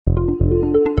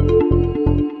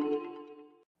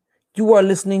You are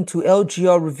listening to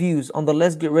LGR Reviews on the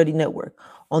Let's Get Ready Network.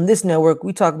 On this network,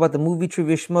 we talk about the movie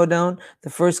trivia schmodown, the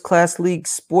first class league,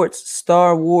 sports,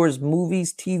 Star Wars,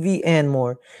 movies, TV, and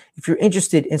more. If you're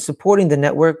interested in supporting the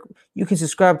network, you can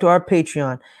subscribe to our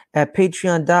Patreon at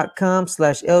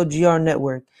patreon.com/LGR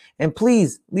Network. And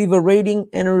please leave a rating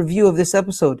and a review of this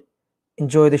episode.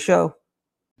 Enjoy the show.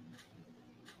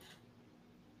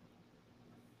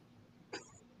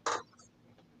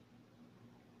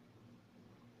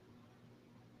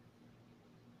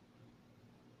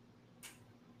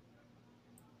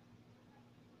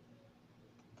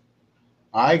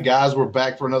 All right, guys, we're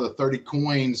back for another 30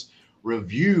 Coins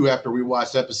review after we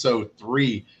watched episode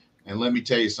 3. And let me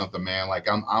tell you something, man. Like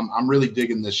I'm really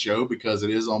digging this show because it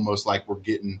is almost like we're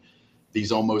getting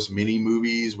these almost mini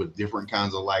movies with different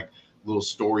kinds of like little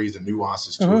stories and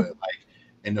nuances to it. Like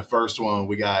in the first one,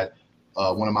 we got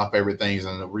one of my favorite things,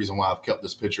 and the reason why I've kept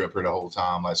this picture up here the whole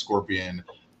time, like Scorpion,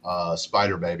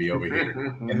 Spider Baby over here.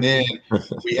 And then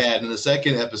we had in the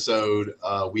second episode,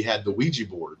 we had the Ouija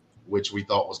board, which we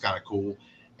thought was kind of cool.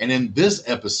 And in this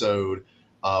episode,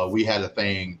 we had a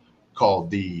thing called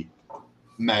the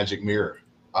Magic Mirror.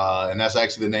 And that's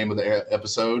actually the name of the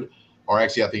episode. Or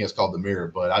actually, I think it's called the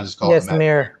Mirror, but I just call it the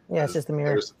Mirror. Yeah, it's just the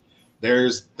Mirror.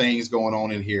 There's things going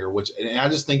on in here, and I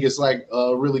just think it's like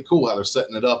really cool how they're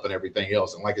setting it up and everything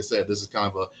else. And like I said, this is kind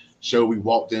of a show we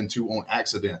walked into on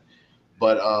accident.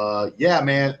 But yeah,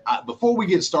 man, before we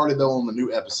get started though on the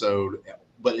new episode,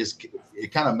 but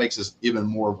it kind of makes us even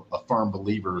more a firm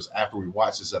believers after we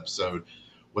watch this episode,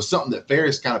 was something that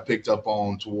Ferris kind of picked up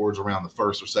on towards around the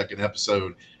first or second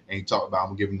episode. And he talked about,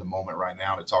 I'm giving the moment right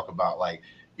now to talk about like,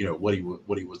 you know, what he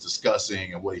was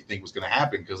discussing and what he think was going to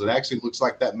happen. Cause it actually looks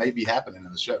like that may be happening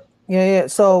in the show. Yeah.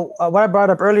 So what I brought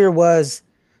up earlier was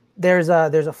there's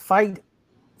a fight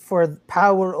for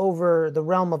power over the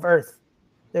realm of earth.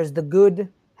 There's the good,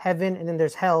 heaven, and then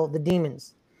there's hell, the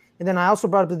demons. And then I also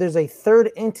brought up that there's a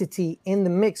third entity in the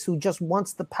mix who just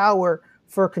wants the power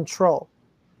for control.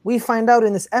 We find out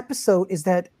in this episode is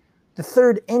that the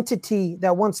third entity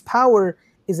that wants power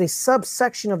is a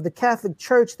subsection of the Catholic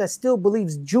Church that still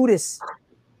believes Judas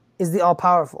is the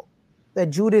all-powerful. That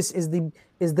Judas is the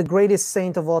greatest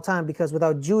saint of all time, because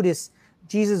without Judas,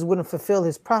 Jesus wouldn't fulfill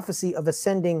his prophecy of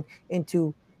ascending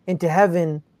into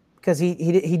heaven, because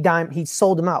he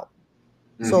sold him out.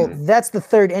 So that's the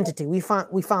third entity. We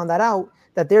found that out,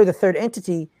 that they're the third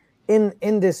entity in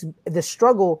this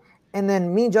struggle. And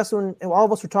then me and Justin, all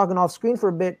of us were talking off screen for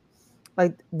a bit.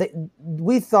 Like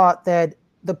we thought that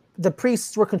the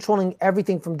priests were controlling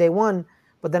everything from day one,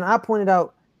 but then I pointed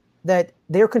out that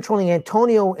they're controlling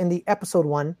Antonio in the episode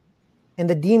 1, and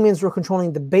the demons were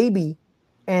controlling the baby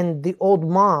and the old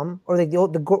mom, or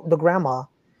the grandma.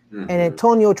 And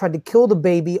Antonio tried to kill the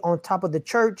baby on top of the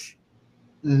church.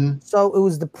 So it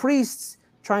was the priests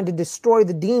trying to destroy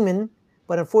the demon,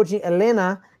 but unfortunately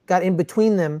Elena got in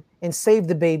between them and saved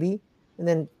the baby. And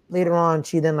then later on,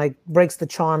 she then like breaks the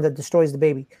charm that destroys the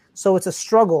baby. So it's a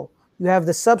struggle. You have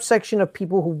the subsection of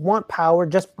people who want power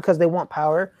just because they want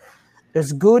power.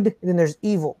 There's good, and then there's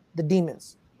evil, the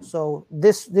demons. So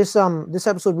this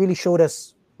episode really showed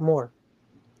us more.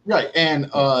 Right. And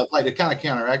like to kind of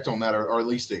counteract on that, or at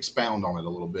least to expound on it a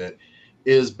little bit,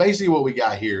 is basically what we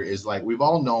got here is like we've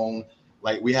all known,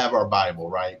 like we have our Bible,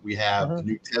 right? We have the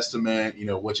New Testament, you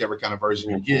know, whichever kind of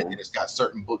version you get, and it's got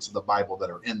certain books of the Bible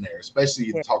that are in there,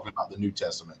 especially talking about the New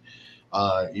Testament.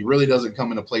 He really doesn't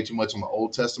come into play too much on the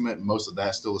Old Testament, and most of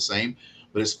that's still the same.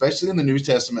 But especially in the New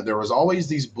Testament, there was always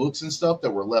these books and stuff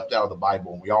that were left out of the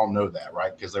Bible, and we all know that,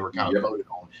 right? Because they were kind of voted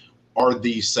on. Are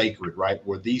these sacred, right?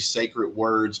 Were these sacred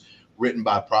words written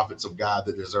by prophets of God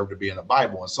that deserve to be in the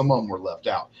Bible? And some of them were left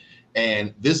out.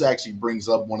 And this actually brings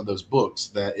up one of those books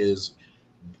that is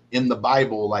in the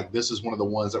Bible. Like this is one of the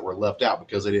ones that were left out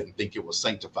because they didn't think it was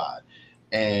sanctified.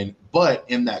 But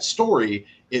in that story,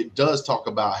 it does talk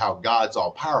about how God's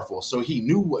all powerful. So he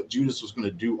knew what Judas was going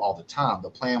to do all the time. The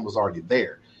plan was already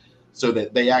there. So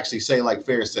that they actually say, like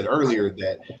Ferris said earlier,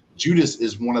 that Judas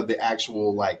is one of the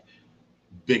actual like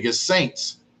biggest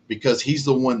saints, because he's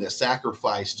the one that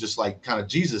sacrificed, just like kind of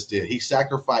Jesus did. He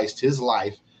sacrificed his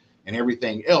life and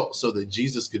everything else so that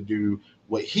Jesus could do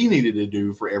what he needed to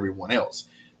do for everyone else.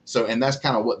 So, and that's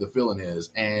kind of what the feeling is.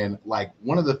 And like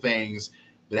one of the things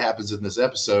that happens in this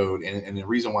episode, and the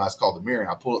reason why it's called the mirror,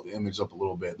 and I pull up the image up a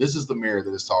little bit. This is the mirror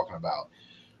that it's talking about.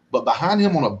 But behind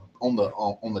him on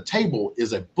the table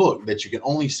is a book that you can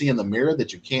only see in the mirror,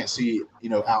 that you can't see, you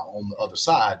know, out on the other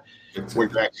side where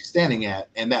you're actually standing at.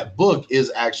 And that book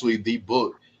is actually the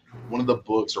book, one of the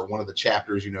books or one of the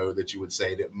chapters, you know, that you would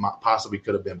say that possibly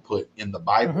could have been put in the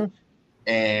Bible.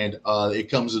 and it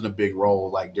comes in a big role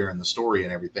like during the story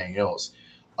and everything else.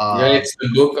 Yeah, Uh, it's the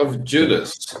book of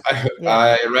Judas. Yeah.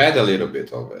 I read a little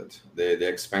bit of it. They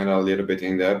expand a little bit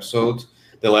in the episode.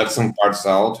 They left some parts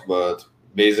out, but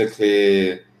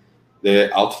basically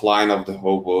the outline of the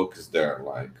whole book is there.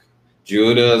 Like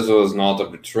Judas was not a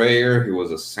betrayer; he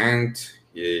was a saint.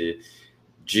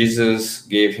 Jesus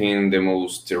gave him the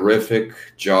most terrific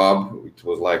job. It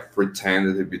was like pretend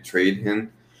that he betrayed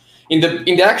him. In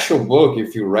the actual book,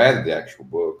 if you read the actual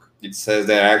book, it says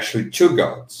there are actually two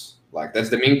gods. Like that's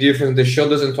the main difference. The show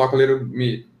doesn't talk little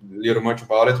much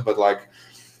about it, but like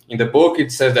in the book,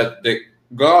 it says that the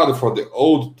God for the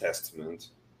Old Testament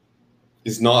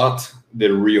is not the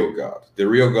real God. The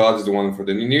real God is the one for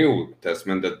the New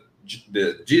Testament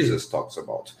that Jesus talks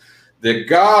about. The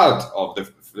God of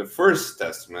the First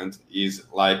Testament is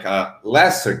like a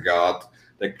lesser God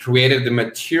that created the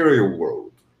material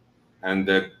world, and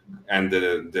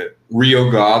the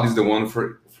real God is the one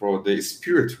for the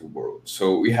spiritual world.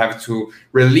 So we have to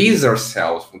release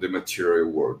ourselves from the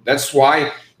material world. That's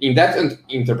why in that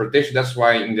interpretation, that's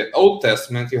why in the Old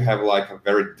Testament you have like a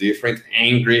very different,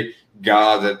 angry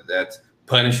God that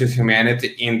punishes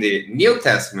humanity. In the New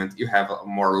Testament, you have a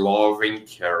more loving,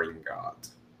 caring God.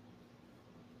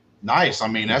 nice. I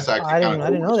mean, that's actually I kind didn't of I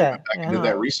cool didn't know that you went that. back and did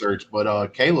Yeah. that research.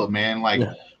 But Caleb, man, like,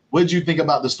 Yeah. what did you think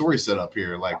about the story setup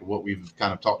here? Like what we've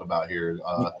kind of talked about here.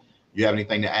 You have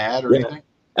anything to add or Yeah. anything?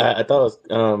 I thought it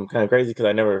was kind of crazy because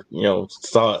I never,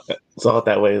 saw it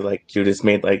that way. Like Judas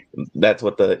made like that's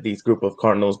what these group of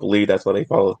cardinals believe. That's why they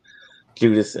follow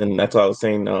Judas, and that's what I was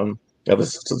saying.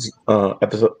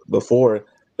 Episode before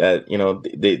that,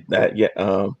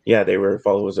 they were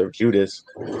followers of Judas,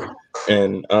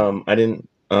 and I didn't.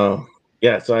 So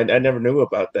I never knew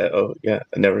about that. Oh, yeah,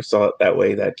 I never saw it that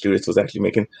way. That Judas was actually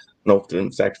making an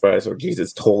ultimate sacrifice, or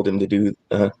Jesus told him to do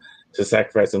to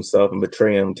sacrifice himself and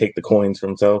betray him, take the coins for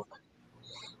himself.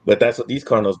 But that's what these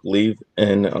cardinals believe,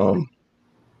 and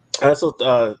I also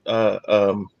thought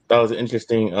it was an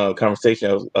interesting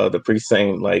conversation of the priest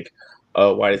saying like,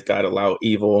 "Why does God allow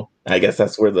evil?" I guess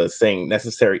that's where the saying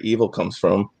 "necessary evil" comes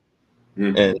from,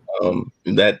 and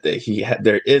that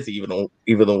there is evil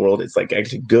in the world. It's like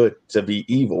actually good to be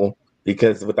evil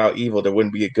because without evil there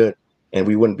wouldn't be a good, and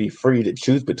we wouldn't be free to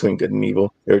choose between good and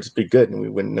evil. There would just be good, and we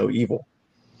wouldn't know evil.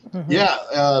 Mhm.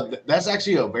 Yeah, that's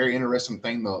actually a very interesting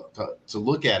thing to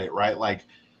look at it, right? Like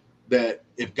that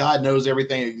if God knows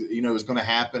everything, is going to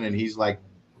happen, and He's like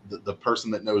the person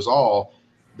that knows all,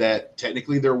 that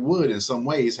technically there would, in some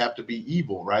ways, have to be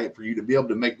evil, right? For you to be able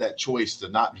to make that choice to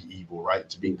not be evil, right?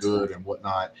 To be good and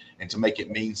whatnot, and to make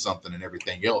it mean something and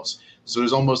everything else. So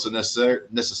there's almost a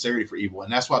necessity for evil,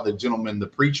 and that's why the gentleman, the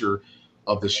preacher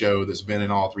of the show, that's been in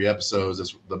all 3 episodes,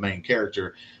 is the main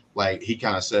character. Like he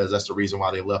kind of says that's the reason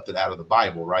why they left it out of the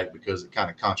Bible, right? Because it kind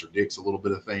of contradicts a little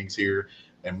bit of things here,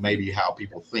 and maybe how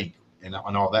people think and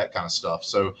all that kind of stuff.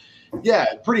 So yeah,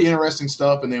 pretty interesting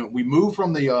stuff. And then we move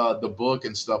from the book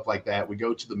and stuff like that. We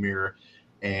go to the mirror,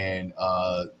 and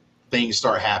things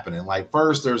start happening. Like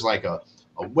first, there's like a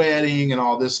wedding and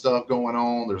all this stuff going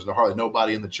on. There's hardly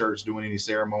nobody in the church doing any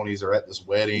ceremonies or at this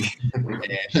wedding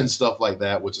and stuff like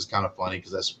that, which is kind of funny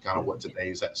because that's kind of what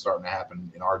today's starting to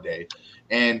happen in our day.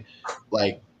 And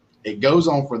like it goes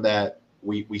on from that.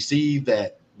 We see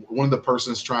that one of the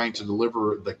persons trying to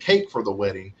deliver the cake for the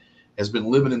wedding has been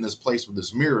living in this place with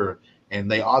this mirror, and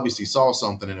they obviously saw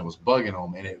something and it was bugging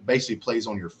them, and it basically plays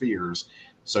on your fears.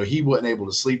 So he wasn't able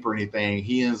to sleep or anything.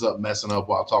 He ends up messing up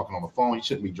while talking on the phone. He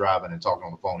shouldn't be driving and talking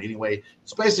on the phone anyway,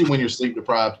 especially when you're sleep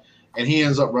deprived. And he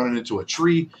ends up running into a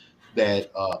tree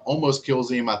that almost kills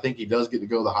him. I think he does get to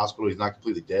go to the hospital. He's not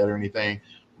completely dead or anything,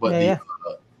 but Yeah.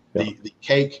 the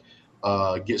cake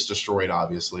gets destroyed,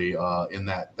 obviously, in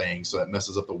that thing. So that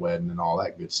messes up the wedding and all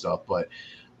that good stuff. But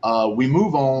we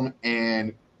move on,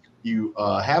 and you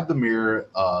have the mirror.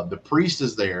 The priest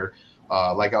is there.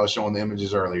 Like I was showing the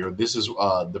images earlier. This is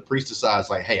the priest decides,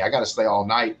 like, hey, I got to stay all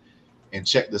night and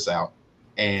check this out.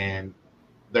 And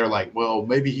they're like, well,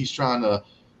 maybe he's trying to,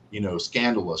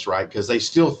 scandal us, right? Because they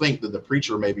still think that the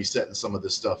preacher may be setting some of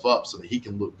this stuff up so that he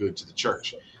can look good to the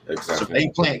church. Exactly. So they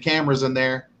plant cameras in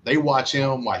there. They watch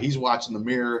him while he's watching the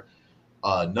mirror.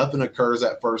 Nothing occurs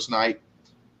that first night.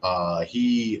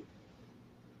 He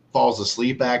falls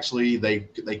asleep. Actually, they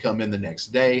come in the next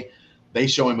day. They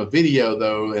show him a video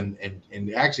though, and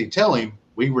actually tell him,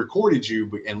 we recorded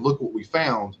you, and look what we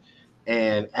found.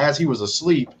 And as he was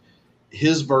asleep,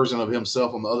 his version of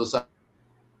himself on the other side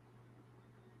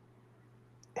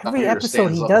Every here episode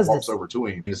stands he up and does walks this. over to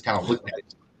him and just kind of looking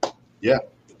at him. Yeah.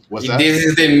 What's that? This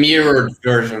is the mirrored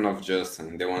version of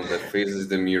Justin, the one that faces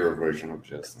the mirror version of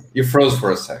Justin. You froze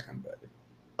for a second, buddy.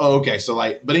 Oh, okay. So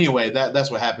like, but anyway, that's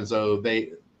what happens. So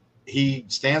he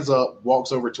stands up,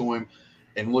 walks over to him,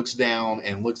 and looks down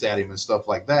and looks at him and stuff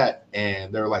like that.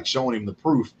 And they're like showing him the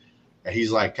proof, and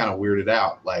he's like kind of weirded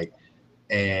out, like,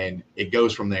 and it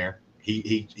goes from there.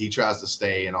 He tries to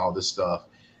stay and all this stuff,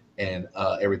 and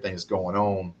everything is going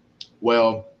on.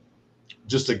 Well,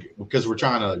 because we're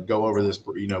trying to go over this,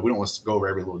 we don't want to go over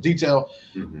every little detail.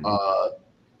 Mhm.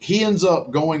 He ends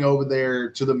up going over there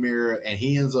to the mirror, and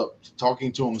he ends up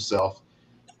talking to himself.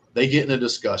 They get in a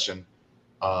discussion.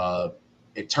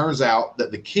 It turns out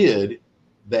that the kid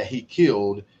that he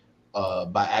killed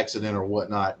by accident or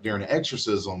whatnot during the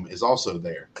exorcism is also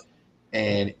there,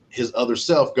 and his other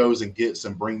self goes and gets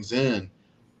and brings in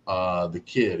the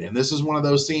kid. And this is one of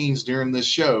those scenes during this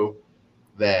show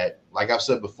that, like I've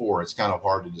said before, it's kind of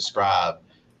hard to describe.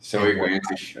 So we're going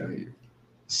to show you.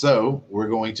 So we're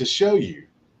going to show you,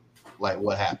 like,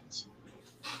 what happens.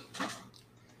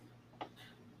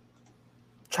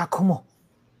 Giacomo.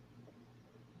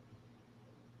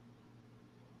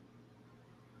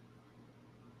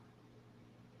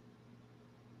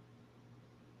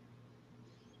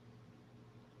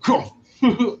 Cool.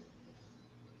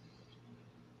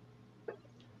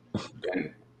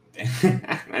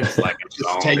 That's like a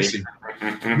Just takes him.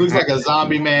 Looks like a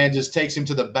zombie man. Just takes him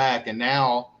to the back, and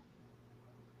now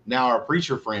our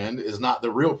preacher friend is not the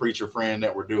real preacher friend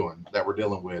that we're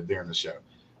dealing with during the show.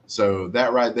 So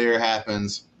that right there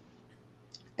happens,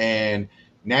 and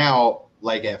now,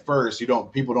 like, at first,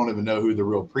 people don't even know who the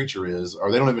real preacher is,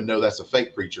 or they don't even know that's a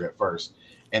fake preacher at first.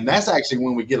 And that's actually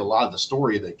when we get a lot of the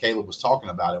story that Caleb was talking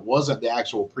about. It wasn't the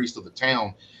actual priest of the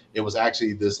town. It was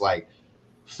actually this like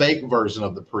fake version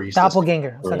of the priest.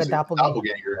 Doppelganger. It's like a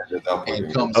doppelganger.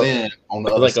 And comes in on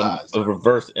the other side. A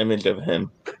reverse image of him.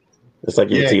 It's like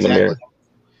you see in the mirror.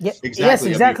 Yeah, exactly. Yes,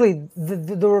 exactly.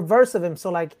 The reverse of him.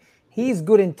 So like he's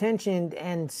good intentioned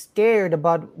and scared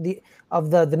about the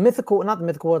mythical, not the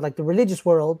mythical world, like the religious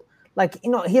world. Like,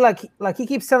 he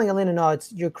keeps telling Elena, no,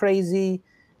 you're crazy.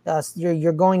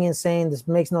 You're going insane. This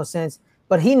makes no sense.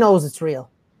 But he knows it's real.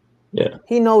 Yeah.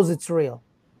 He knows it's real.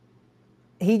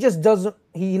 He just doesn't.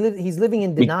 He's living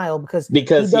in denial because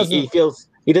he feels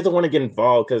he doesn't want to get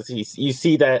involved because you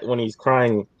see that when he's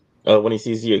crying when he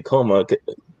sees Giacomo,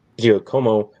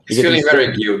 he's feeling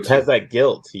very guilty. Has that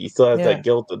guilt. He still has that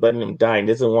guilt of letting him die. He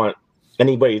doesn't want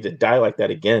anybody to die like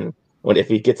that again. If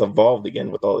he gets involved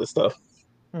again with all this stuff.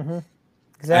 Mm-hmm.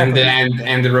 Exactly.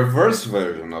 And the reverse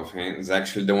version of him is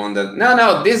actually the one that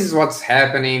no, this is what's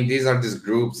happening. These are these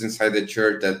groups inside the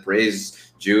church that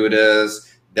praise Judas.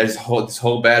 There's this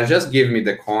whole bad. Just give me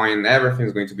the coin.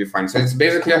 Everything's going to be fine. So it's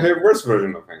basically a reverse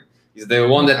version of him. He's the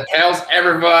one that tells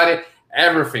everybody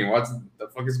everything. What the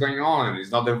fuck is going on? He's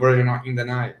not the version in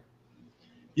denial.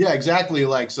 Yeah, exactly.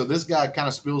 Like, so this guy kind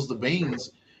of spills the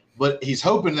beans, but he's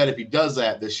hoping that if he does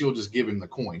that she'll just give him the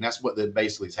coin. That's what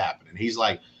basically is happening. He's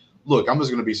like, look, I'm just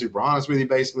going to be super honest with you,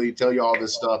 basically tell you all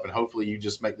this stuff, and hopefully you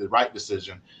just make the right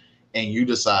decision and you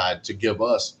decide to give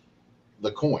us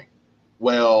the coin.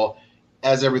 Well,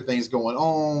 as everything's going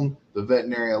on, the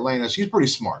veterinarian Elena, she's pretty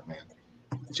smart, man.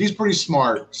 She's pretty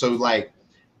smart. So like,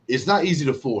 it's not easy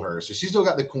to fool her. So she's still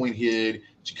got the coin hid.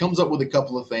 She comes up with a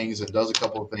couple of things and does a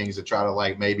couple of things to try to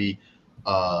like maybe,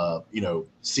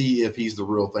 see if he's the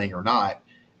real thing or not.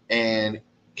 And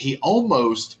he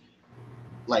almost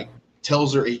like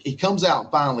tells her, he comes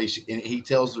out finally and he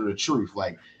tells her the truth.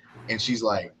 Like, and she's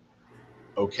like,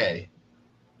 okay.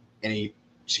 And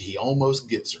he almost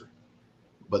gets her.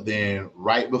 But then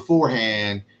right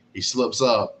beforehand, he slips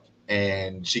up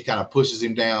and she kind of pushes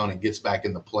him down and gets back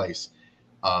into place.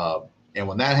 And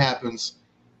when that happens,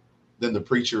 then the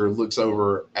preacher looks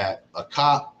over at a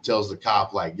cop, tells the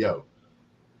cop like, yo,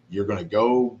 you're going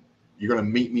to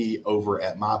meet me over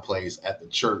at my place at the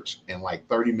church in like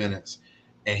 30 minutes.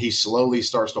 And he slowly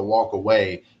starts to walk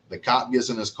away. The cop gets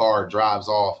in his car, drives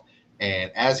off.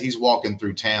 And as he's walking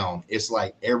through town, it's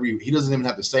like he doesn't even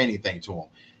have to say anything to him.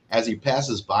 As he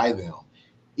passes by them,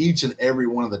 each and every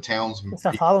one of the townsmen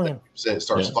starts following him.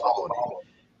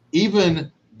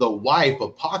 Even the wife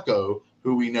of Paco,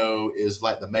 who we know is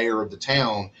like the mayor of the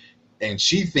town, and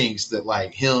she thinks that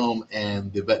like him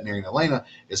and the veterinarian Elena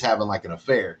is having like an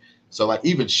affair. So like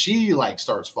even she like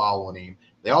starts following him.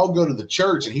 They all go to the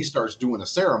church and he starts doing a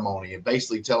ceremony and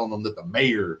basically telling them that the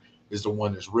mayor is the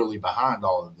one that's really behind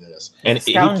all of this. And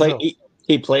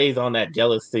he plays on that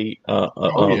jealousy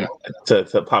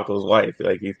to Paco's wife.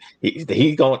 Like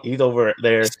he's over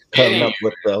there coming up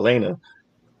with Elena.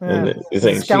 Yeah. He's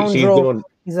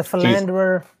a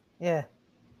philanderer.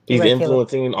 He's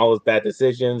influencing all his bad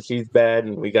decisions. She's bad,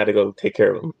 and we got to go take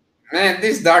care of him. Man,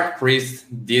 this dark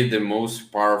priest did the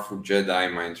most powerful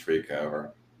Jedi mind trick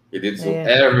ever. He did to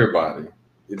everybody.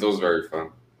 It was very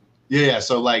fun. Yeah,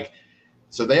 so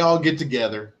they all get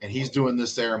together and he's doing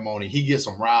this ceremony. He gets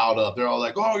them riled up. They're all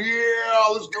like, "Oh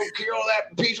yeah, let's go kill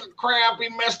that piece of crap. He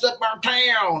messed up our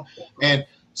town." And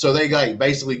so they like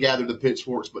basically gather the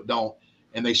pitchforks, but don't.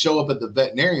 And they show up at the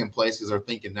veterinarian place because they're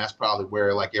thinking that's probably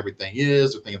where like everything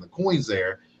is. They're thinking the coin's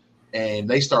there, and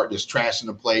they start just trashing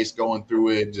the place, going through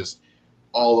it, just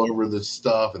all over the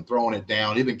stuff and throwing it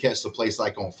down. Even catch the place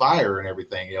like on fire and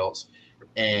everything else.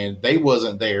 And they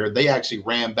wasn't there. They actually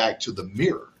ran back to the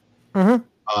mirror. Mm-hmm.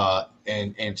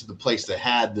 And to the place that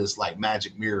had this like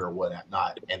magic mirror or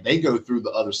whatnot, and they go through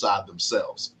the other side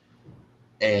themselves,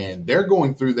 and they're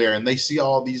going through there, and they see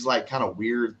all these like kind of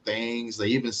weird things. They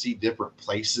even see different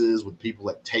places with people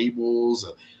at tables,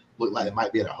 look like it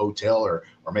might be at a hotel or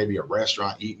maybe a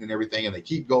restaurant eating and everything. And they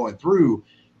keep going through,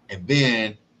 and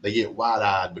then they get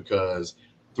wide-eyed because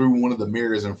through one of the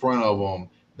mirrors in front of them,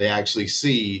 they actually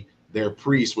see their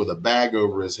priest with a bag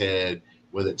over his head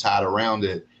with it tied around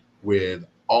it, with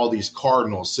all these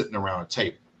cardinals sitting around a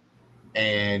table.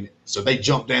 And so they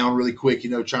jump down really quick,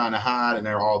 trying to hide, and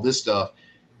they're all this stuff.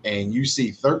 And you see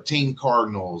 13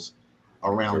 cardinals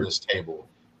around this table,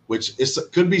 which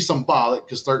could be symbolic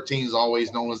because 13 is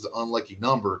always known as the unlucky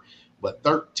number. But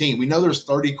 13, we know there's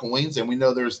 30 coins, and we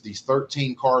know there's these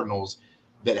 13 cardinals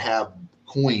that have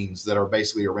coins that are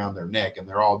basically around their neck, and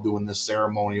they're all doing this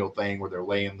ceremonial thing where they're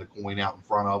laying the coin out in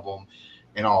front of them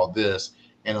and all this.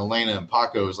 And Elena and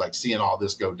Paco is like seeing all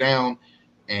this go down.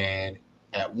 And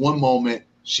at one moment,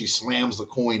 she slams the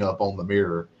coin up on the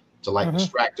mirror to like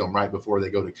distract them right before they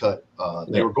go to cut.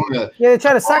 They were going to they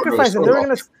try to sacrifice them. They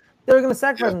were gonna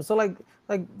sacrifice them. So like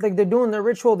they're doing their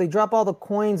ritual. They drop all the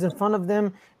coins in front of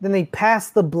them. Then they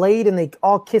pass the blade and they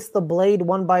all kiss the blade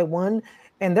one by one.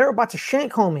 And they're about to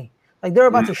shank homie. Like they're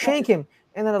about to shank him.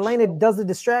 And then Elena does the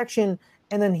distraction.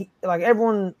 And then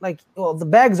everyone the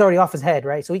bag's already off his head,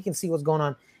 right? So he can see what's going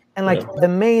on. And the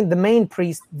main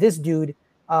priest, this dude,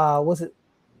 this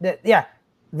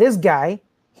guy,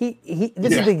 this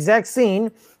is the exact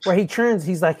scene where he turns,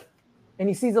 he's like, and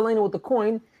he sees Elena with the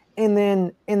coin, and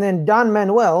then Don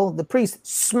Manuel, the priest,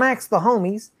 smacks the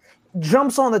homies,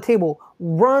 jumps on the table,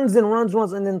 runs,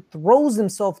 and then throws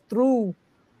himself through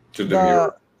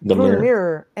the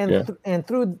mirror and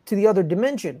through to the other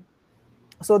dimension.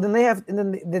 So then they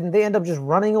end up just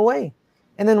running away.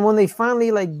 And then when they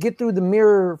finally get through the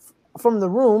mirror from the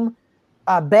room,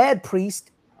 a bad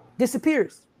priest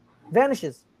disappears,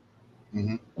 vanishes.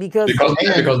 Mm-hmm. Because they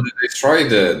destroyed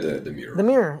the mirror. The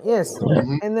mirror, yes.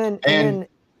 Mm-hmm. And then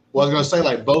well, I was gonna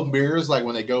say both mirrors,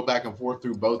 when they go back and forth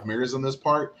through both mirrors in this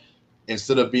part,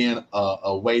 instead of being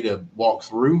a way to walk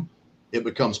through, it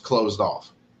becomes closed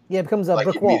off. Yeah, it becomes a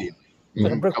brick wall.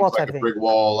 Like a brick wall type thing. Brick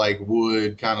wall,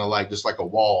 wood, kind of just like a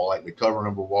wall, the covering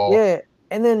of a wall. Yeah,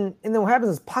 and then what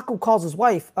happens is Paco calls his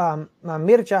wife,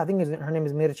 Mircha, I think her name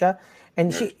is Mircha,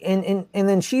 and she and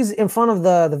then she's in front of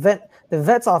the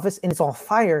vet's office, and it's on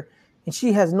fire, and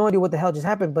she has no idea what the hell just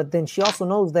happened. But then she also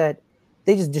knows that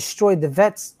they just destroyed the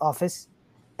vet's office,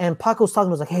 and Paco's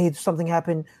talking to us hey, something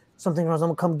happened, something wrong, I'm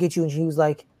gonna come get you, and she was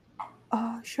like,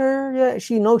 sure, yeah.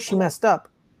 She knows she messed up.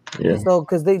 Yeah. So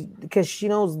because she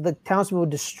knows the townspeople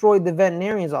destroyed the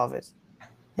veterinarian's office,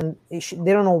 and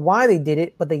they don't know why they did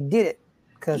it, but they did it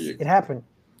because it happened.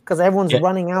 Because everyone's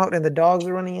running out and the dogs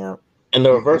are running out. And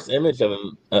the reverse image of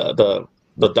him, the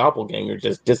doppelganger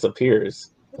just disappears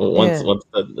once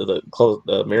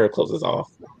the mirror closes off.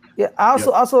 Yeah. I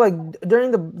also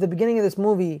during the beginning of this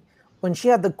movie when she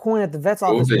had the coin at the vet's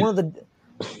office, one of the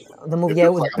movie,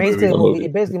 it was basically a movie.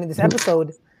 It basically this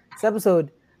episode.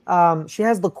 She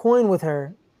has the coin with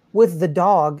her, with the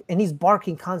dog, and he's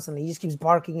barking constantly. He just keeps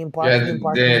barking and barking and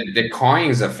barking. The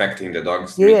coin's affecting the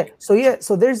dog's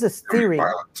So there's this theory.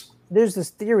 There's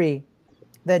this theory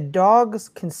that dogs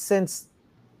can sense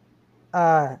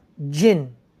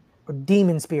jinn or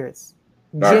demon spirits.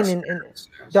 And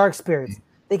dark spirits.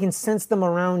 They can sense them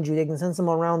around you. They can sense them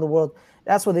around the world.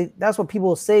 That's what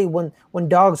people say when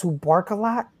dogs who bark a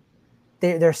lot,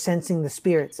 they're sensing the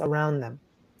spirits around them.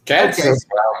 Cats as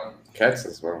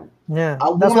well. Yeah,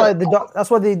 that's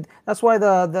why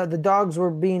the dogs were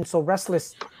being so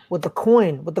restless with the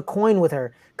coin with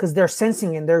her, because they're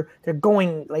sensing and they're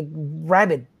going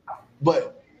rabid.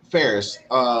 But Ferris,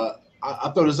 I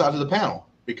throw this out to the panel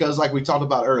because we talked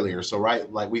about earlier. So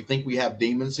we think we have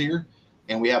demons here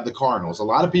and we have the cardinals. A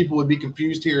lot of people would be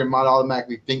confused here and might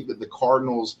automatically think that the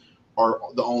cardinals are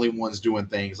the only ones doing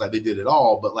things they did it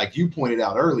all. But like you pointed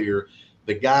out earlier,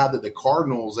 the guy that the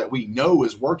Cardinals that we know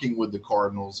is working with the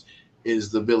Cardinals is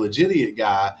the village idiot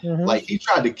guy. Mm-hmm. He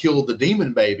tried to kill the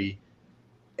demon baby.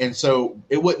 And so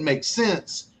it wouldn't make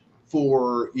sense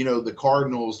for the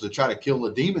Cardinals to try to kill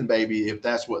a demon baby if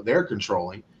that's what they're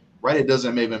controlling, right? It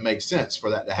doesn't even make sense for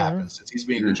that to happen since he's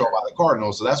being controlled by the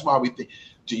Cardinals. So that's why we think.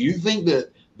 Do you think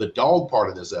that the dog part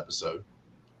of this episode,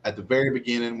 at the very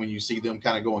beginning, when you see them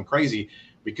kind of going crazy,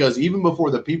 because even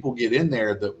before the people get in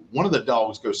there, one of the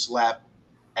dogs goes slap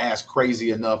ass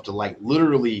crazy enough to like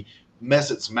literally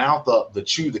mess its mouth up to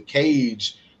chew the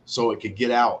cage so it could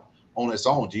get out on its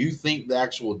own? Do you think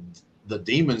the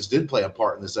demons did play a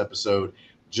part in this episode,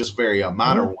 just very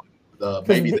minor one?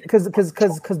 Maybe because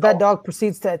that dog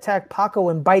proceeds to attack Paco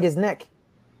and bite his neck.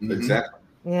 Exactly.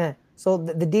 Yeah. So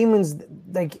the demons,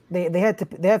 like they have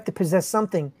to possess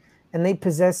something, and they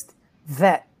possessed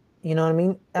that. You know what I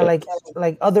mean?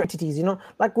 Like other entities.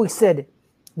 Like we said,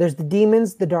 there's the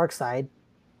demons, the dark side.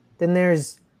 Then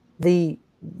there's the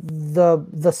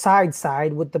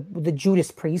side with the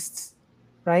Judas priests,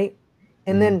 right?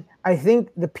 And then I think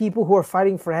the people who are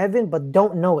fighting for heaven but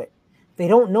don't know it. They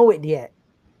don't know it yet.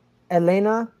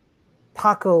 Elena,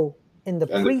 Paco, and the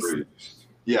priest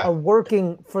are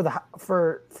working for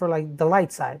like the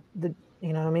light side.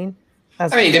 You know what I mean?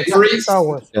 The priest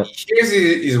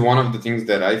is one of the things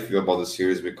that I feel about the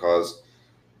series, because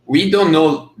we don't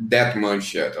know that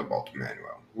much yet about Manuel.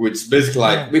 Which basically,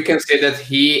 like, we can say that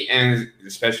he and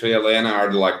especially Elena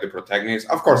are like the protagonists.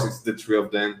 Of course, it's the three of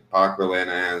them, Paco,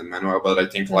 Elena, and Manuel. But I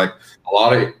think like a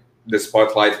lot of the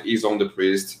spotlight is on the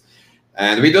priest,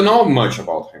 and we don't know much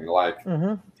about him. Like,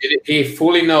 did he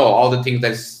fully know all the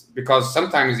things because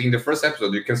sometimes in the first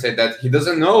episode you can say that he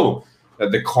doesn't know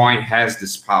that the coin has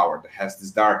this power, that has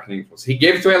this dark influence. He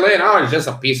gave it to Elena. Oh, it's just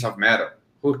a piece of metal.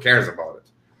 Who cares about it?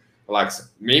 Like,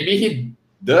 maybe he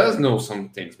does know some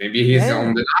things. Maybe he's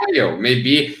on denial.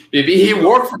 Maybe he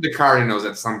worked for the Cardinals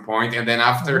at some point, and then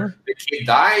after the kid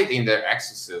died in the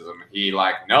exorcism, he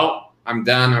like, no, I'm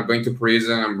done. I'm going to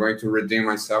prison. I'm going to redeem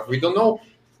myself. We don't know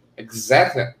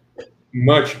exactly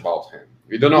much about him.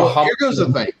 We don't know how. Here goes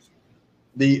the thing.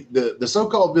 The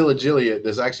so-called Village Idiot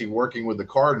that's actually working with the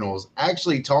Cardinals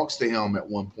actually talks to him at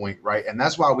one point, right? And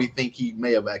that's why we think he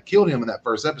may have killed him in that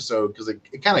first episode, because it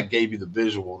kind of gave you the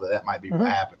visual that might be what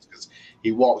happens, because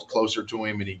he walks closer to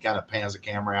him and he kind of pans the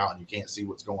camera out and you can't see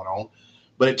what's going on.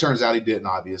 But it turns out he didn't,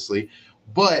 obviously.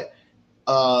 But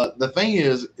the thing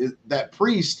is that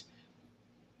priest,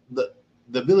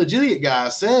 the Village Idiot guy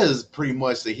says pretty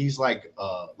much that he's like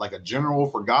a general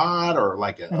for God, or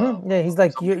like he's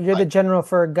like you're the general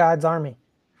for God's army.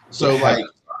 So like,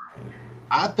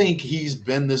 I think he's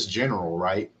been this general,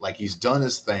 right? Like, he's done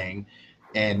his thing,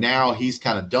 and now he's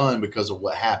kind of done because of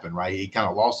what happened, right? He kind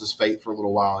of lost his faith for a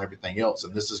little while and everything else,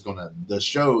 and this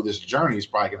journey is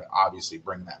probably going to obviously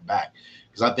bring that back,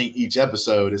 because I think each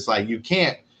episode, it's like you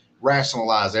can't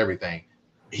rationalize everything.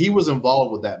 He was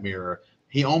involved with that mirror.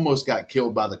 He almost got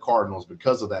killed by the Cardinals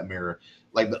because of that mirror.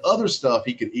 Like, the other stuff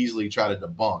he could easily try to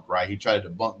debunk, right? He tried to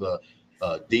debunk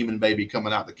the demon baby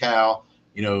coming out the cow,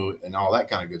 and all that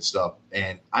kind of good stuff.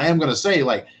 And I am going to say,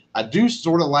 like, I do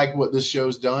sort of like what this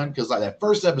show's done, because like that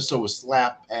first episode was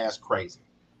slap ass crazy.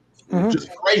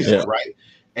 Just crazy, right?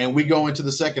 And we go into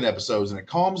the second episodes and it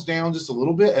calms down just a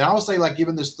little bit. And I would say, like,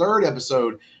 even this third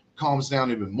episode calms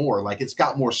down even more. Like, it's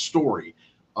got more story.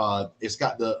 It's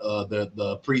got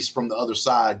the priest from the other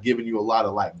side giving you a lot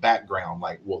of like background,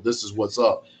 like, well, this is what's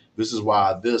up. This is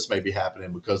why this may be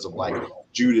happening, because of like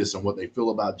Judas and what they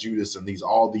feel about Judas, and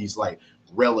all these like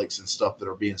relics and stuff that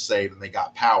are being saved, and they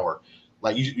got power.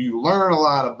 Like, you learn a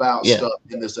lot about stuff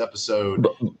in this episode.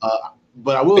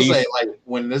 But I will say, like,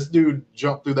 when this dude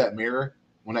jumped through that mirror,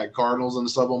 when that Cardinals and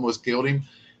stuff almost killed him,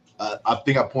 I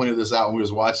think I pointed this out when we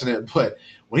was watching it, but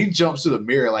when he jumps through the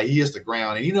mirror, like, he hits the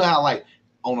ground, and you know how like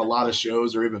on a lot of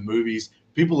shows or even movies,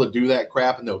 people will do that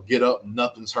crap and they'll get up and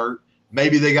nothing's hurt.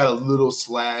 Maybe they got a little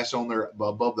slash on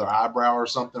above their eyebrow or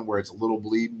something where it's a little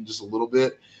bleeding, just a little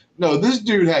bit. No, this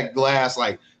dude had glass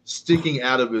like sticking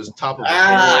out of his top of his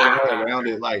head all around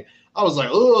it. Like, I was like,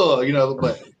 oh,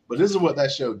 but this is what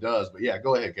that show does. But yeah,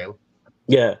 go ahead, Caleb.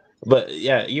 Yeah. But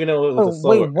yeah, it was a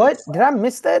slower. Wait, what? Did I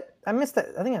miss that? I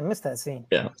think I missed that scene.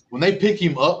 Yeah. When they pick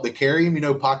him up, they carry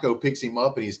him. Paco picks him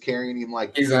up and he's carrying him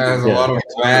like he has a lot of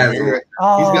glass. He's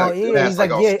got glass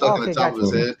stuck in the top of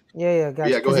his head. Yeah,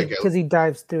 gotcha. Yeah, go ahead, because he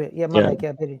dives through it. Yeah, my bad.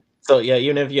 Yeah, pity. So yeah,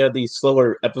 even if you have these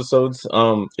slower episodes,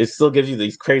 it still gives you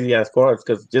these crazy ass parts,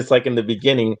 because just like in the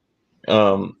beginning,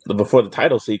 before the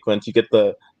title sequence, you get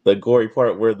the gory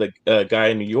part where the guy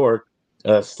in New York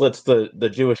slits the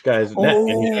Jewish guy's neck,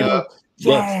 and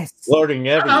yes, exploding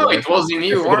everywhere. No, it was in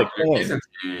New York. It isn't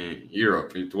in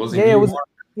Europe. It was in New York.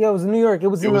 Yeah, it was in New York. It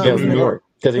was in New York,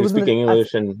 because he was speaking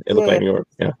English and it looked like New York.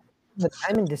 Yeah, the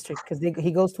Diamond District, because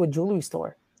he goes to a jewelry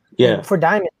store. Yeah, for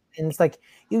diamonds. and it's like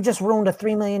you just ruined a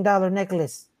 $3 million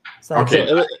necklace. So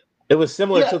Okay. It was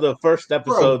similar Yeah. to the first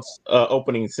episode's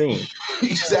opening scene.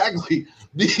 Exactly.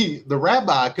 The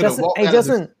rabbi could have Justin, walked hey out of this.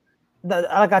 Justin,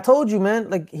 like I told you, man,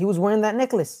 like he was wearing that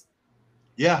necklace.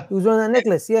 Yeah. He was wearing that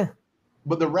necklace. Yeah.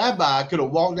 But the rabbi could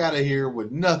have walked out of here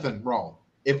with nothing wrong.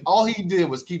 If all he did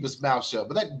was keep his mouth shut.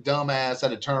 But that dumbass had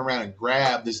to turn around and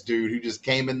grab this dude who just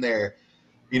came in there,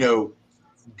 you know,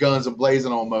 guns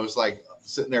a-blazing almost, like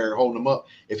sitting there holding him up.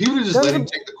 If he would have just let him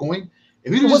take the coin,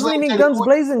 if he It wasn't even guns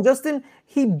blazing, Justin.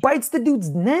 He bites the dude's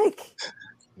neck.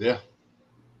 Yeah.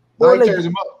 Bro, No, he tears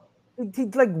him up. He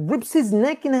like rips his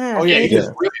neck in half. Oh, yeah, and he it's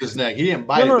just ripped his neck. He didn't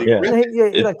bite no, it. He no, ripped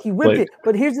it. yeah, like he ripped it.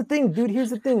 But here's the thing, dude. Here's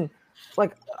the thing.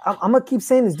 Like I'm gonna keep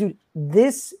saying this, dude.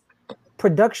 This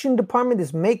production department,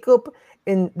 this makeup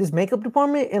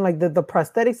department, and like the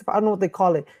prosthetics. I don't know what they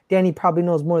call it. Danny probably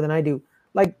knows more than I do.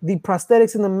 Like the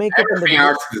prosthetics and the makeup Everything and the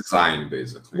art design,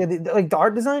 basically. yeah, like the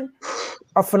art design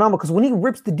are phenomenal. Because when he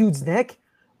rips the dude's neck,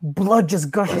 blood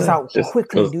just gushes out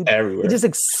quickly, dude. Everywhere. It just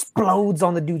explodes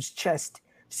on the dude's chest.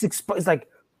 Just explodes like.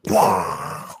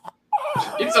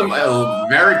 It's a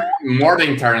very more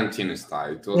than Tarantino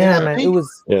style. Yeah, man. It was.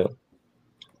 Yeah.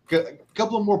 A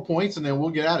couple of more points and then we'll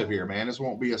get out of here, man. This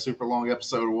won't be a super long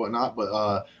episode or whatnot,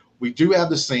 but we do have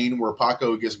the scene where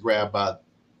Paco gets grabbed by,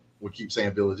 we keep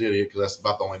saying Village Idiot because that's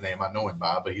about the only name I know him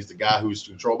by, but he's the guy who's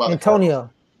controlled by Antonio.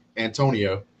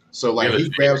 So like he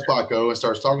grabs Paco and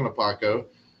starts talking to Paco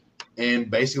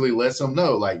and basically lets him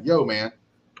know, like, yo, man,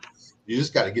 you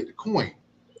just got to get the coin.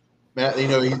 Man, you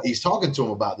know, he's talking to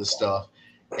him about this stuff.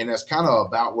 And that's kind of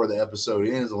about where the episode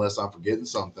ends, unless I'm forgetting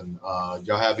something.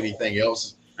 Y'all have anything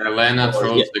else? Elena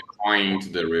throws the coin into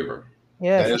the river.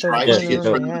 Yeah, that is right. She gets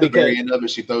right at the very end of it.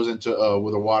 She throws into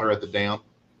with the water at the dam.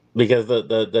 Because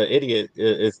the idiot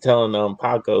is telling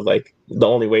Paco like the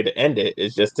only way to end it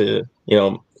is just to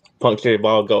puncture your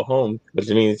ball, go home, which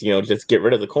means just get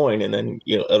rid of the coin and then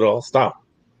it'll all stop.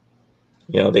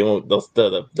 They won't.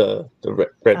 The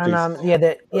red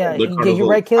and, you're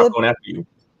right, Caleb. Going after you.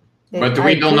 But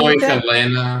we don't know if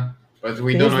Elena. But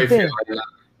we don't know if Elena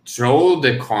threw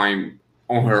the coin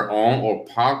on her own or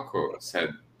Paco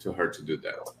said to her to do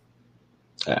that.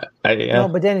 No,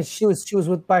 but then she was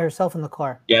by herself in the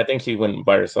car. Yeah, I think she went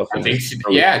by herself. I think she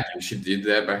did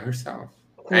that by herself.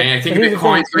 Yeah. And I think the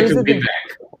coin's going to be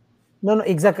back. No,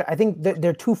 exactly. I think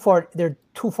they're too far. They're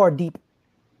too far deep.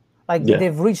 Like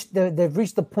they've reached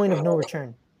the point of no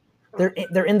return. They're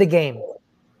in the game,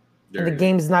 and the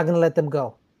game is not going to let them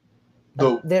go.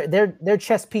 They're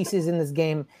chess pieces in this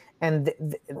game, and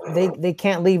they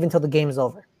can't leave until the game is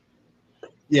over.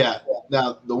 Yeah.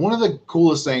 Now, one of the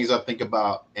coolest things I think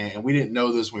about, and we didn't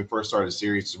know this when we first started the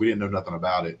series, because we didn't know nothing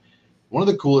about it. One of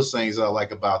the coolest things that I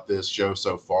like about this show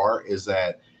so far is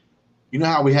that, you know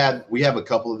how we have a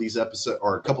couple of these episodes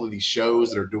or a couple of these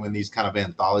shows that are doing these kind of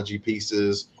anthology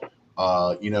pieces,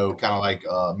 kind of like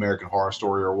American Horror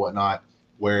Story or whatnot,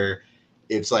 where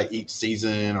it's like each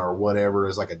season or whatever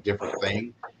is like a different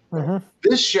thing. Mm-hmm.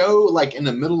 This show, like in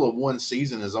the middle of one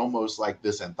season, is almost like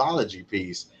this anthology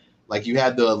piece. Like you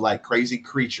had the like crazy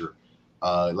creature,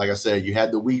 like I said, you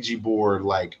had the Ouija board,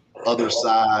 like other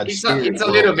side. It's a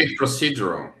little bit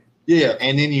procedural. Yeah,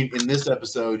 and then in this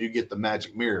episode you get the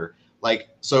magic mirror. Like,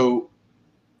 so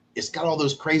it's got all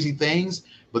those crazy things,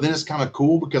 but then it's kind of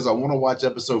cool because I want to watch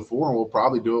episode 4, and we'll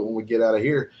probably do it when we get out of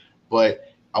here.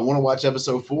 But I want to watch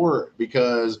episode 4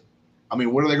 because, I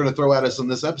mean, what are they going to throw at us in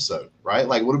this episode, right?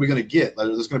 Like, what are we going to get? Like,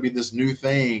 there's going to be this new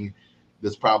thing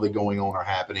that's probably going on or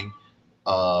happening,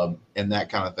 and that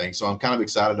kind of thing. So I'm kind of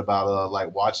excited about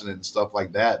like watching it and stuff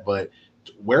like that. But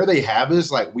where they have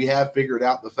is like we have figured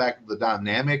out the fact of the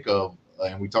dynamic of,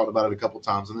 and we talked about it a couple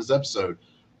times in this episode,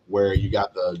 where you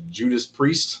got the Judas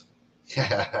Priest. See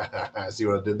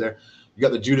what I did there? You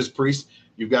got the Judas Priest,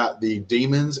 you've got the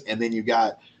demons, and then you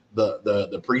got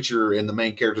the preacher and the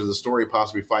main character of the story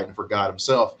possibly fighting for God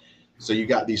himself. So you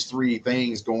got these three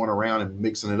things going around and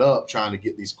mixing it up, trying to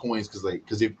get these coins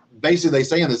because if basically they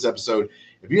say in this episode,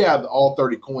 if you have all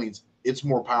 30 coins, it's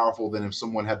more powerful than if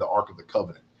someone had the Ark of the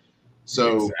Covenant.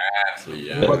 So, exactly,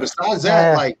 yeah. But besides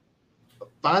that, like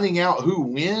finding out who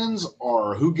wins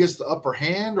or who gets the upper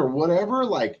hand or whatever,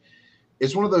 like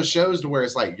it's one of those shows to where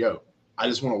it's like, yo, I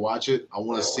just want to watch it. I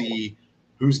want to see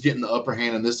who's getting the upper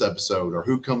hand in this episode or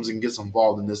who comes and gets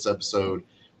involved in this episode.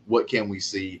 What can we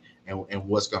see and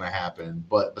what's going to happen?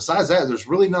 But besides that, there's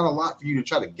really not a lot for you to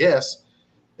try to guess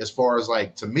as far as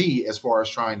like, to me, as far as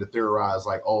trying to theorize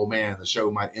like, oh man, the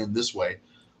show might end this way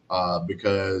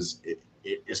because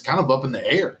it's kind of up in the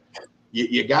air.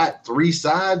 You got three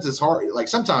sides. It's hard. Like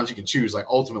sometimes you can choose like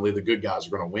ultimately the good guys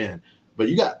are going to win. but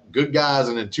you got good guys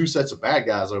and then two sets of bad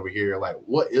guys over here. Like,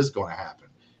 what is going to happen?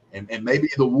 And maybe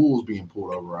the wool's being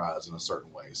pulled over our eyes in a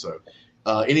certain way. So,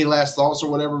 any last thoughts or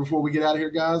whatever before we get out of here,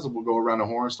 guys? We'll go around the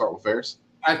horn. Start with Ferris.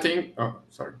 I think. Oh,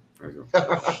 sorry.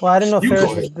 Well, I didn't know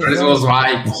Ferris was Ferris was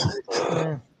right.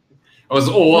 Yeah.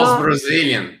 was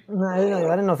Brazilian. No, I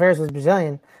didn't know Ferris was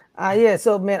Brazilian. Yeah.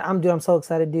 So man, I'm so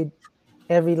excited, dude.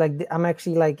 I'm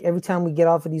actually like every time we get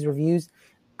off of these reviews,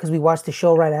 because we watch the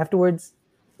show right afterwards.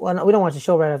 Well, no, we don't watch the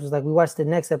show right afterwards. Like we watch the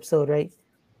next episode, right?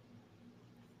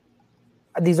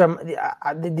 This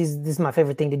is my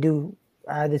favorite thing to do.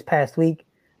 This past week,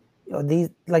 these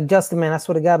like Justin, man. I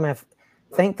swear to God, man.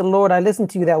 Thank the Lord I listened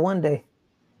to you that one day.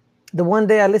 The one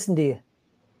day I listened to you.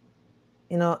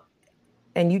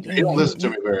 And you don't listen to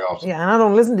me very often. Yeah, and I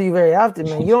don't listen to you very often,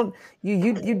 man.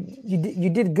 You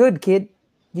did good, kid.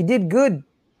 You did good.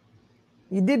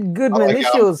 You did good, man. This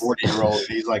show's 40-year-old.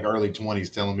 He's like early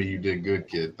 20s telling me you did good,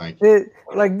 kid. Thank you.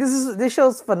 This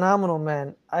show's phenomenal,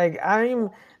 man. I'm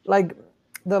like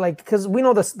because we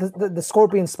know the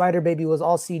Scorpion Spider Baby was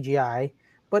all CGI,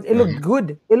 but it looked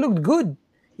good. It looked good.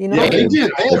 Yeah, they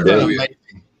did. They did amazing.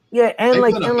 Yeah, and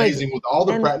they did amazing with all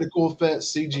the practical effects,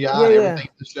 CGI, everything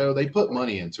in the show. They put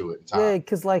money into it. Yeah,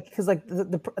 because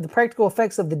the practical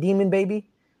effects of the demon baby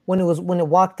when it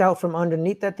walked out from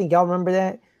underneath that thing. Y'all remember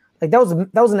that? Like that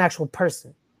was an actual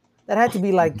person. That had to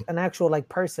be like an actual like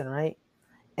person, right?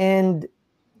 And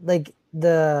like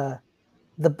the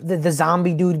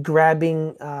zombie dude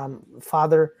grabbing the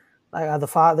father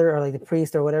or like the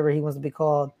priest or whatever he wants to be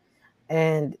called,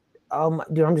 and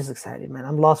dude, I'm just excited, man.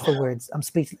 I'm lost for words. I'm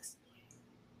speechless.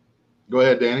 Go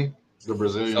ahead, Danny. The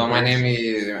Brazilian. So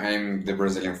I'm the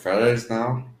Brazilian Ferris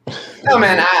now. No,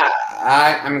 man,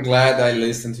 I'm glad I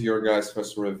listened to your guys'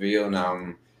 first review. Now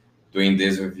I'm doing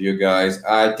this with you guys.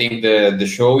 I think the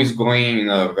show is going in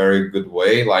a very good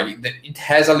way. Like it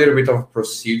has a little bit of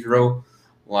procedural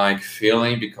like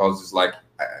feeling because it's like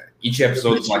each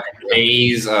episode is like a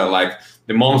case, like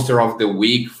the monster of the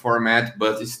week format,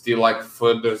 but it still like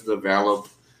further develop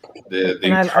the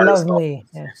I love me.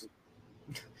 Yeah.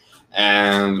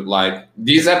 And like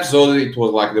this episode, it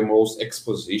was like the most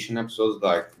exposition episode,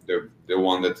 like the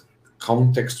one that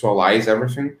contextualize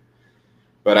everything.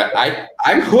 But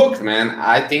I'm hooked, man.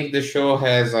 I think the show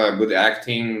has a good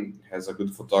acting, has a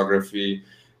good photography.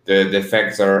 The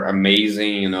effects are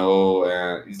amazing,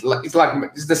 It's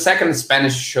the second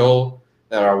Spanish show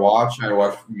that I watched. I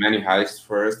watched many heists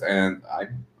first, and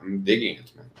I'm digging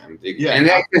it, man. I'm digging. Yeah, and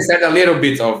I said a little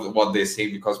bit of what they say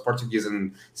because Portuguese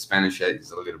and Spanish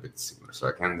is a little bit similar, so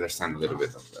I can understand a little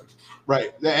bit of that.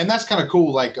 Right, and that's kind of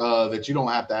cool. Like that you don't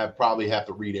have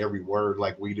to read every word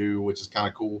like we do, which is kind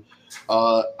of cool.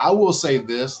 I will say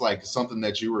this, like something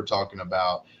that you were talking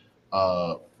about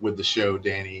with the show,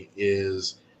 Danny,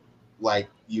 is like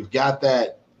you've got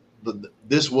that.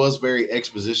 This was very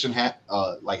exposition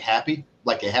happy.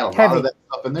 Like it had a lot of that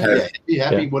stuff in there.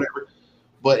 Happy, whatever.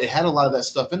 But it had a lot of that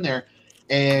stuff in there.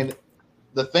 And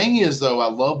the thing is, though, I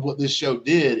love what this show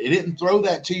did. It didn't throw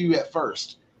that to you at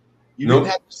first. You didn't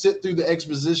have to sit through the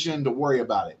exposition to worry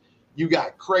about it. You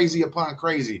got crazy upon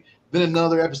crazy. Then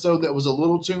another episode that was a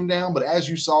little tuned down. But as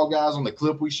you saw, guys, on the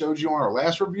clip we showed you on our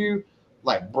last review,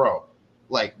 like, bro,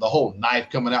 like the whole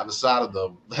knife coming out the side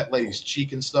of that lady's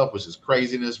cheek and stuff, which is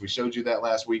craziness. We showed you that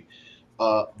last week.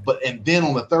 And then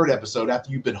on the third episode, after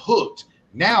you've been hooked,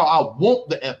 now I want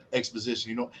the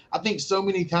exposition. I think so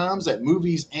many times that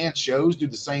movies and shows do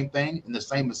the same thing and the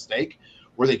same mistake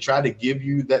where they try to give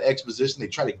you that exposition. They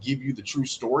try to give you the true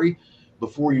story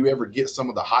before you ever get some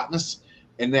of the hotness.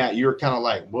 And that you're kind of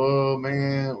like, whoa,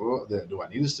 man, do I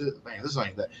need to sit? Man, this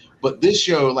ain't that. But this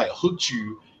show like hooked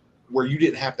you where you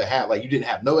didn't have you didn't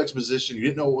have no exposition. You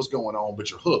didn't know what was going on, but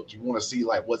you're hooked. You want to see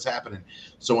like what's happening.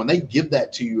 So when they give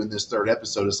that to you in this third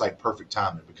episode, it's like perfect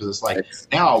timing because it's like,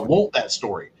 now I want that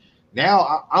story.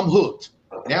 Now I'm hooked.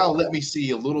 Now let me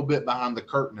see a little bit behind the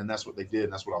curtain. And that's what they did.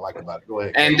 And that's what I like about it. Go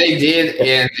ahead. And they did.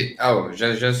 And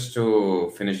just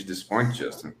to finish this point,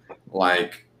 Justin,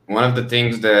 like one of the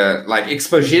things that like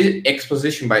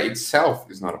exposition by itself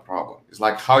is not a problem. It's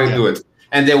like how you do it.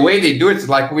 And the way they do it is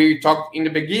like we talked in the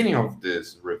beginning of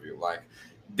this review, like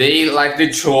they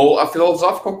throw a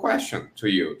philosophical question to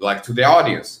you, like to the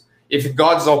audience. If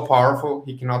God's all powerful,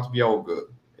 he cannot be all good.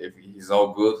 If he's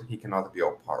all good, he cannot be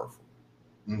all powerful.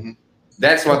 Mm-hmm.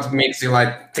 That's what makes you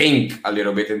like think a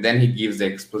little bit, and then he gives the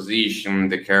exposition,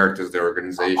 the characters, the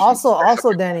organization.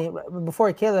 Also, Danny,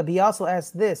 before Caleb, he also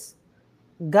asked this: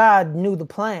 God knew the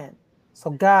plan, so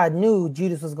God knew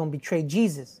Judas was going to betray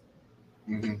Jesus.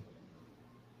 Mm-hmm.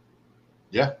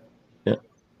 Yeah.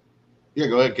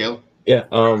 Go ahead, Caleb. Yeah.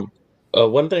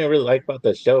 One thing I really like about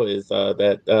the show is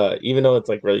that even though it's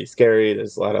like really scary,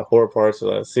 there's a lot of horror parts, a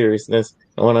lot of seriousness.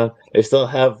 They still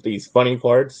have these funny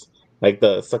parts, like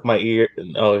the suck my ear.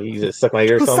 Oh, he just sucked my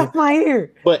ear or Who something. sucked my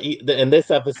ear? But in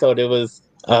this episode, it was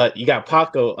you got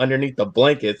Paco underneath the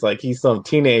blankets, like he's some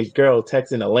teenage girl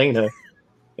texting Elena.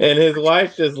 And his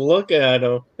wife just looking at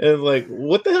him and is like,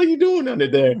 "What the hell are you doing under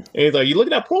there?" And he's like, "You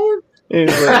looking at porn?" And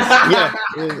he's like,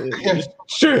 "Yeah,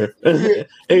 sure." And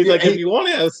he's like, "If you want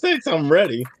to have sex, I'm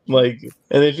ready." Like,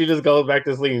 and then she just goes back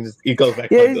to sleep and he goes back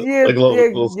to like a little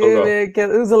man.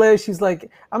 It was hilarious. She's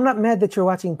like, "I'm not mad that you're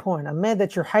watching porn. I'm mad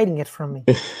that you're hiding it from me."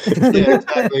 Yeah,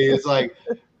 exactly. It's like,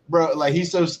 bro, like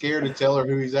he's so scared to tell her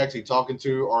who he's actually talking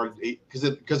to, or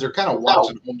because they're kind of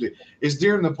watching him. It's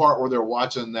during the part where they're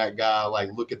watching that guy like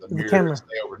look at the mirror and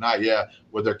stay overnight. Yeah,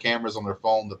 with their cameras on their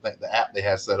phone, the app they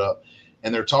have set up,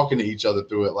 and they're talking to each other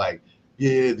through it. Like,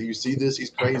 yeah, do you see this? He's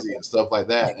crazy and stuff like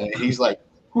that. And he's like,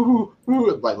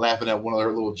 like laughing at one of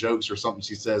her little jokes or something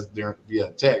she says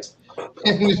via text,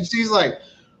 and she's like,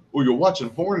 "Well, you're watching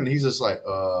porn," and he's just like,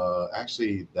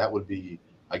 actually, that would be,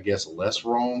 I guess, less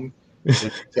wrong."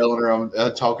 Telling her I'm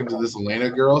talking to this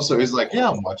Elena girl, so he's like, "Yeah,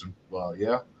 I'm watching." Well,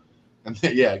 yeah, and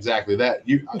then, yeah, exactly that.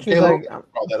 Caleb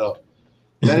brought that up.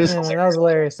 That is that was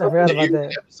hilarious. I forgot about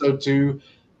that. Episode 2,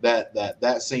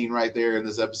 that scene right there in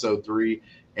this episode 3,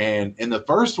 and in the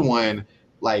first one,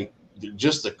 like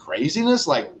just the craziness,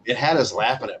 like it had us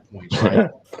laughing at points.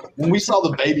 Right when we saw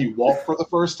the baby walk for the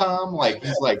first time, like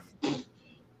he's like,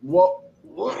 "What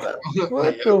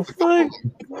the fuck?"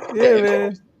 Yeah,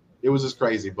 man. It was just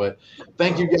crazy, but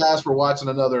thank you guys for watching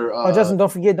another. Justin,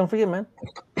 don't forget, man.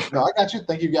 No, I got you.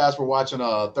 Thank you guys for watching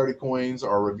 30 Coins,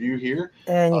 our review here.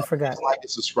 And you forgot. Like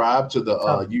and subscribe to the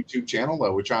YouTube channel.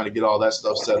 We're trying to get all that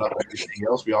stuff set up and everything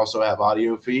else. We also have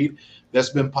audio feed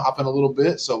that's been popping a little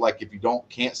bit. So like if you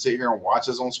can't sit here and watch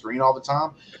us on screen all the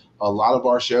time, a lot of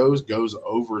our shows goes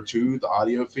over to the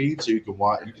audio feed, so you can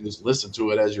watch. You can just listen to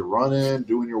it as you're running,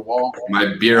 doing your walk.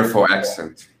 My beautiful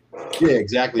accent. Yeah,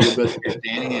 exactly. But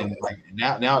Danny, and like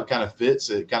now it kind of fits.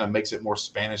 It kind of makes it more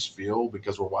Spanish feel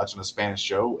because we're watching a Spanish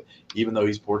show. Even though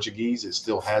he's Portuguese, it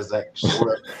still has that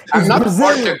sort of. I'm not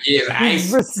Portuguese. I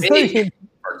speak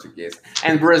Portuguese,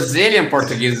 and Brazilian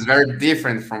Portuguese is very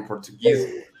different from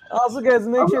Portuguese. Also, guys,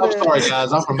 make sure. I'm sorry,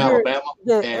 guys. I'm from Alabama.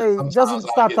 Yeah, hey, Justin,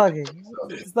 stop talking.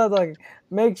 Stop talking.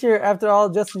 Make sure, after all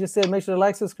Justin just said, make sure to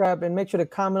like, subscribe, and make sure to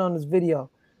comment on this video.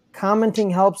 Commenting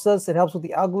helps us. It helps with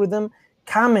the algorithm.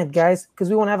 Comment, guys, because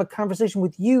we want to have a conversation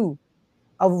with you,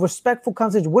 a respectful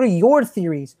conversation. What are your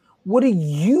theories? What do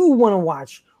you want to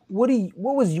watch? What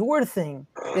was your thing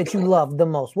that you loved the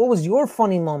most? What was your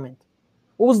funny moment?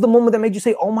 What was the moment that made you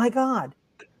say, "Oh my God"?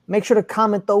 Make sure to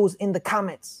comment those in the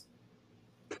comments.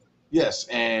 Yes,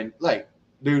 and like,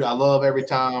 dude, I love every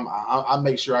time I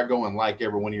make sure I go and like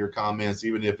every one of your comments,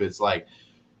 even if it's like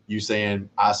you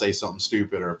saying I say something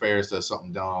stupid or Ferris says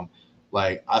something dumb.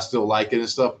 Like, I still like it and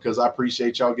stuff because I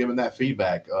appreciate y'all giving that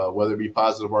feedback, whether it be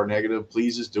positive or negative.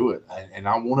 Please just do it. And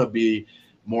I want to be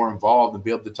more involved and be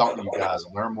able to talk to you guys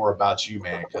and learn more about you,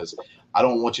 man, because I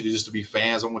don't want you to just to be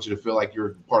fans. I want you to feel like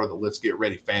you're part of the Let's Get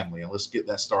Ready family, and let's get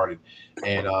that started.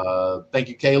 And thank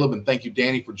you, Caleb, and thank you,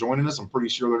 Danny, for joining us. I'm pretty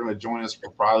sure they're going to join us for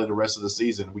probably the rest of the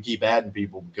season. We keep adding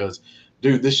people because,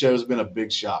 dude, this show's been a big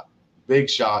shock, big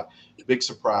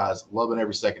surprise. Loving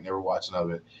every second they were watching of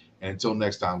it. And until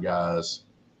next time, guys.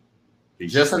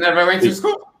 Peace. Justin never went to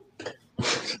school.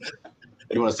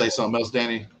 You want to say something else,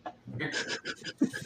 Danny?